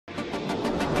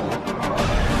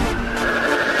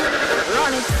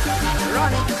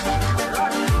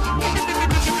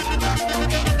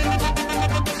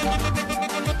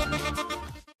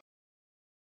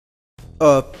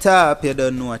Up top, you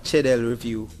don't know a Cheddle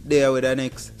review. There with the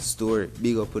next story.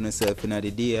 Big up on yourself in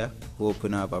the day. Hope you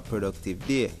have a productive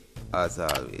day, as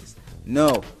always.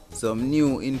 Now, some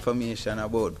new information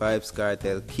about Vybz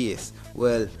Kartel case.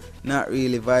 Well, not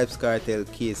really Vybz Kartel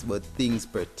case, but things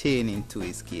pertaining to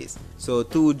his case. So,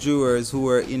 two jurors who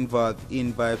were involved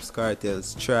in Vybz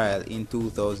Kartel's trial in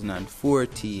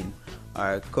 2014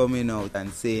 are coming out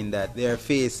and saying that they are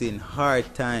facing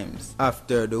hard times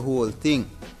after the whole thing.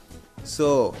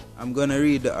 So, I'm gonna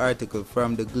read the article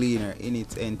from the Gleaner in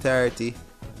its entirety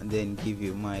and then give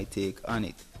you my take on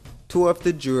it. Two of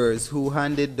the jurors who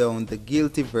handed down the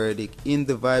guilty verdict in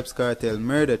the Vybz Kartel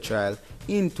murder trial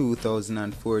in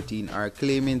 2014 are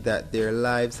claiming that their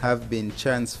lives have been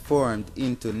transformed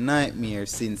into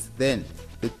nightmares since then.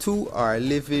 The two are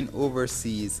living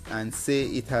overseas and say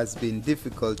it has been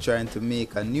difficult trying to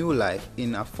make a new life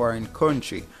in a foreign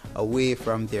country away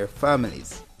from their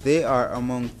families. They are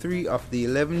among 3 of the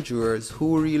 11 jurors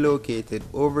who relocated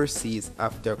overseas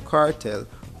after Kartel,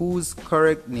 whose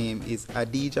correct name is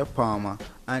Adidja Palmer,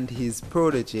 and his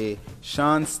protege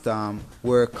Sean Storm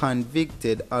were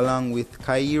convicted along with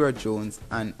Kyra Jones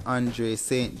and Andre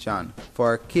St. John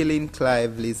for killing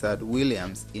Clive Lizard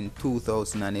Williams in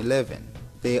 2011.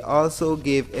 They also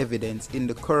gave evidence in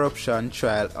the corruption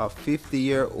trial of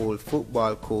 50-year-old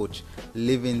football coach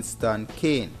Livingston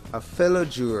Kane, a fellow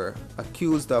juror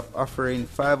accused of offering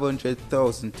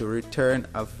 $500,000 to return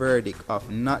a verdict of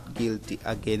not guilty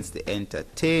against the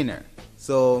entertainer.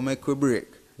 So, make we break.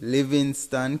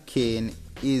 Livingston Kane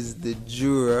is the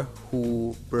juror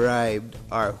who bribed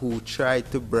or who tried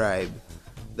to bribe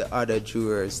the other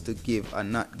jurors to give a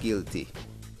not guilty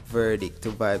verdict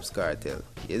to Vybz Kartel.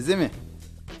 You see me?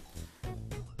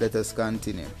 Let us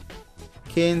continue.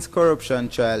 Kane's corruption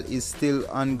trial is still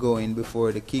ongoing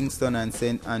before the Kingston and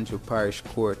St. Andrew Parish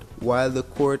Court, while the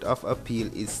Court of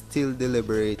Appeal is still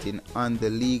deliberating on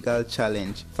the legal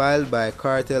challenge filed by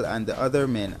Kartel and the other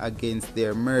men against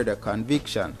their murder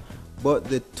conviction. But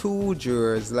the two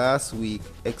jurors last week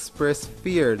expressed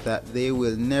fear that they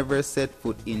will never set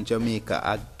foot in Jamaica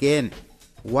again.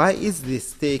 Why is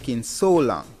this taking so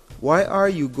long? Why are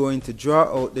you going to draw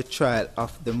out the trial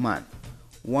of the man?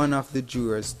 One of the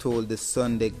jurors told the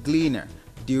Sunday Gleaner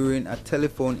during a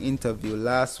telephone interview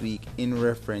last week in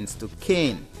reference to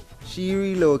Kane. She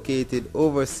relocated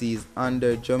overseas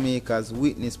under Jamaica's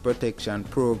Witness Protection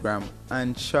Program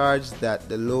and charged that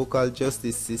the local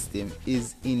justice system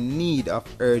is in need of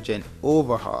urgent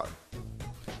overhaul.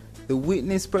 The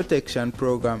Witness Protection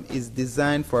Program is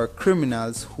designed for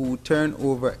criminals who turn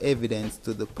over evidence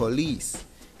to the police.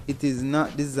 It is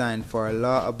not designed for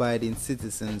law-abiding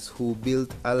citizens who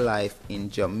built a life in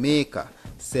Jamaica,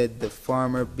 said the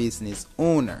former business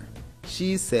owner.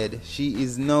 She said she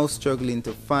is now struggling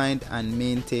to find and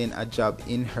maintain a job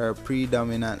in her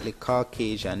predominantly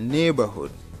Caucasian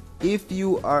neighborhood. If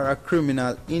you are a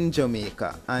criminal in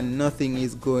Jamaica and nothing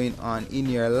is going on in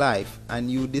your life and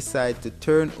you decide to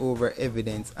turn over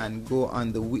evidence and go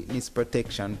on the Witness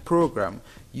Protection Program,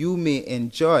 you may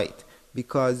enjoy it,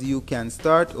 because you can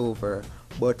start over.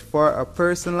 But for a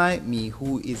person like me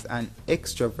who is an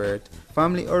extrovert,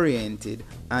 family oriented,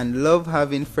 and love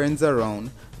having friends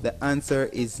around, the answer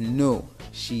is no,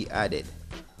 she added.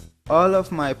 All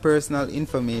of my personal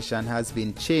information has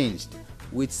been changed,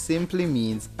 which simply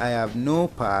means I have no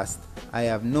past, I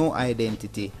have no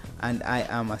identity, and I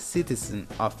am a citizen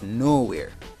of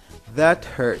nowhere. That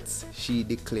hurts, she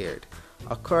declared.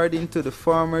 According to the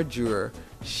former juror,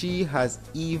 she has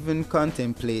even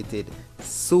contemplated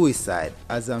suicide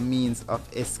as a means of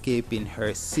escaping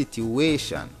her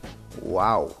situation.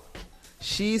 Wow.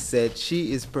 She said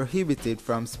she is prohibited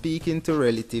from speaking to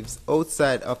relatives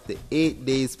outside of the 8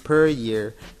 days per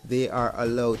year they are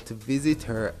allowed to visit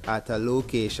her at a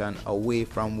location away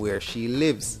from where she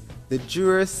lives. The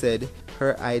juror said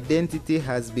her identity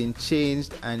has been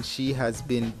changed and she has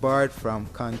been barred from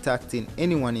contacting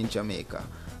anyone in Jamaica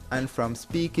and from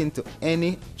speaking to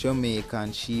any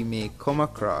Jamaican she may come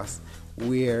across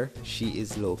where she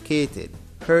is located.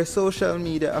 Her social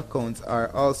media accounts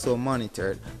are also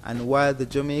monitored, and while the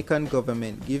Jamaican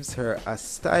government gives her a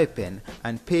stipend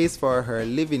and pays for her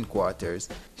living quarters,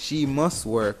 she must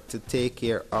work to take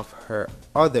care of her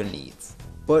other needs.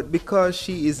 But because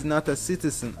she is not a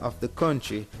citizen of the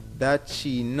country that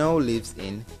she now lives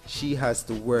in, she has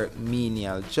to work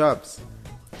menial jobs.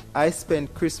 I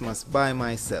spent Christmas by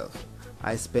myself.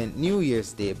 I spent New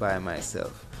Year's Day by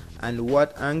myself. And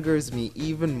what angers me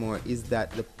even more is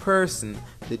that the person,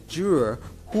 the juror,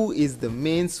 who is the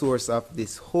main source of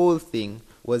this whole thing,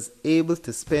 was able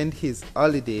to spend his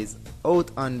holidays out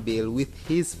on bail with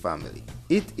his family.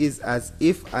 It is as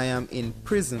if I am in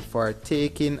prison for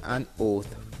taking an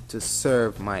oath to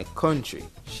serve my country,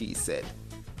 she said.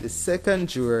 The second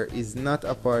juror is not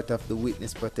a part of the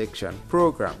witness protection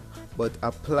program, but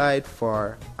applied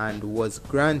for and was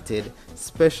granted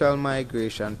special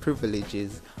migration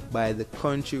privileges by the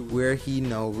country where he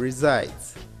now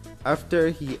resides. After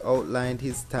he outlined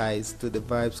his ties to the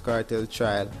Vybz Kartel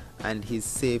trial and his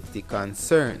safety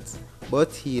concerns,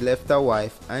 but he left a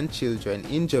wife and children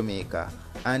in Jamaica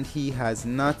and he has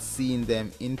not seen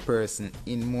them in person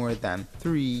in more than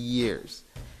 3 years.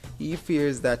 He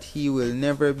fears that he will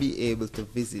never be able to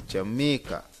visit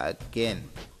Jamaica again.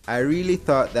 I really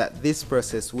thought that this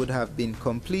process would have been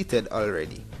completed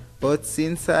already, but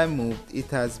since I moved, it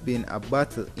has been a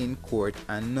battle in court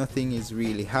and nothing is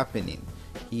really happening,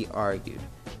 he argued.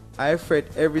 I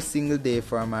fret every single day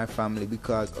for my family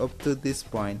because up to this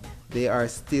point, they are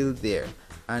still there,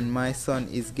 and my son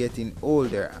is getting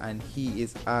older and he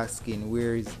is asking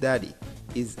where is daddy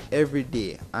is every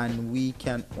day and we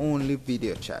can only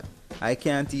video chat. I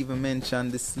can't even mention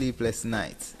the sleepless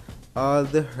nights, all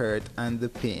the hurt and the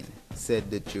pain, said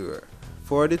the juror.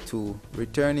 For the two,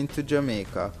 returning to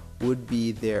Jamaica would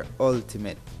be their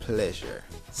ultimate pleasure.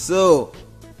 So,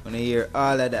 when I hear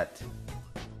all of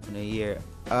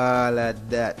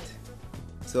that,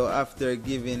 so after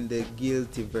giving the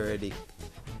guilty verdict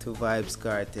to Vybz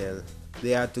Kartel, they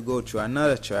had to go through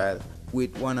another trial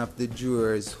with one of the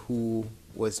jurors who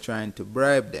was trying to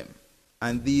bribe them.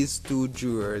 And these two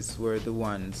jurors were the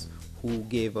ones who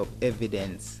gave up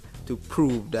evidence to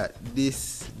prove that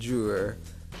this juror,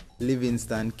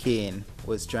 Livingston Kane,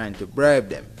 was trying to bribe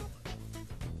them.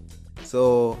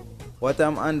 So what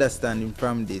I'm understanding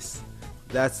from this,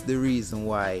 that's the reason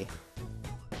why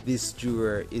this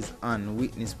juror is on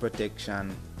witness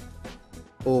protection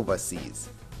overseas.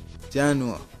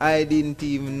 Jano, I didn't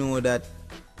even know that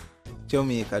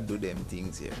Jamaica do them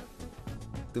things here,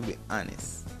 to be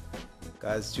honest.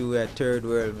 Because through a third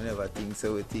world, we never think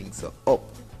so, we think so up.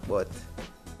 But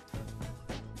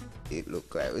it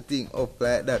look like we think up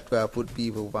like that where I put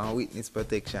people on witness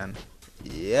protection.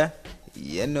 Yeah,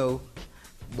 you know.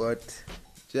 But,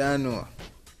 Jano,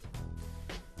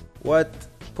 what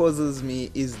puzzles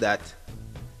me is that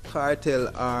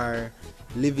Kartel or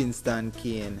Livingston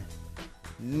Kane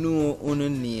know on a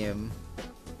name,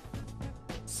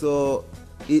 so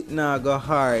it not go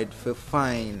hard to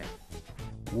find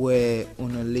where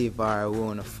una live or where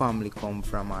una family come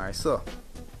from or so.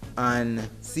 And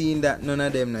seeing that none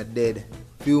of them not dead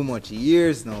few much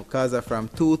years now, cause from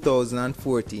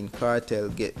 2014 Kartel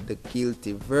get the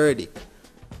guilty verdict,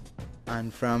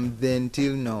 and from then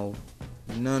till now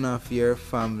none of your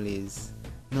families,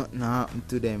 nothing happened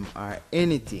to them or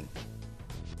anything.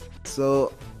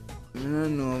 So I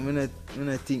don't know, I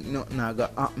don't think nothing gonna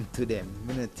happen to them.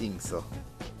 I don't think so.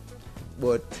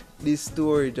 But this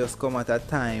story just come at a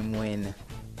time when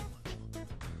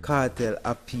Kartel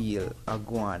appeal are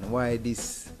gone. Why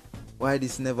this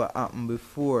never happened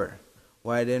before?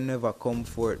 Why they never come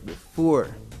forth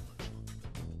before?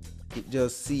 It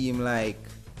just seem like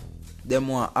them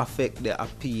want to affect the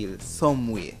appeal some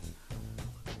way.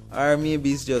 Or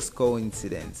maybe it's just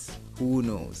coincidence. Who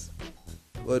knows?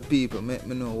 But people, make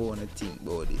me know what you think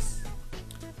about this.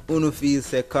 Uno feel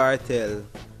say Kartel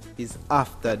is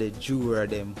after the juror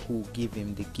them who give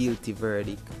him the guilty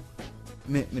verdict.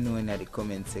 Make me know in the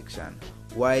comment section.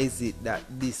 Why is it that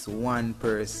this one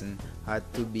person had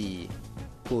to be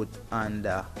put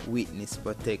under witness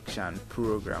protection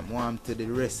program? Want to the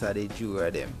rest of the juror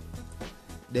them?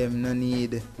 Them no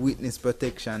need witness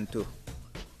protection too.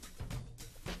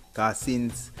 Cause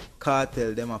since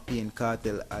Kartel, them are paying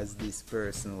Kartel as this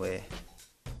person where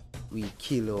we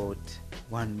kill out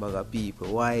one bag of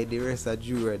people. Why the rest of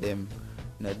juror them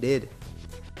not dead?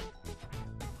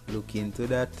 Look into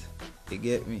that, you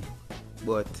get me?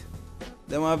 But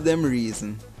them have them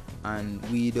reason and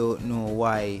we don't know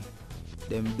why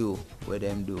them do what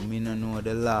them do. Me no know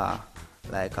the law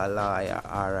like a lawyer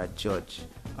or a judge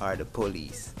or the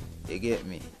police. You get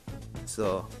me?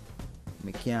 So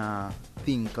me can't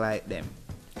think like them.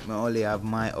 I only have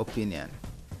my opinion.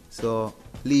 So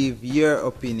leave your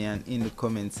opinion in the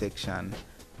comment section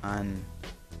and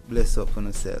bless up on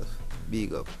yourself.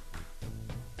 Big up.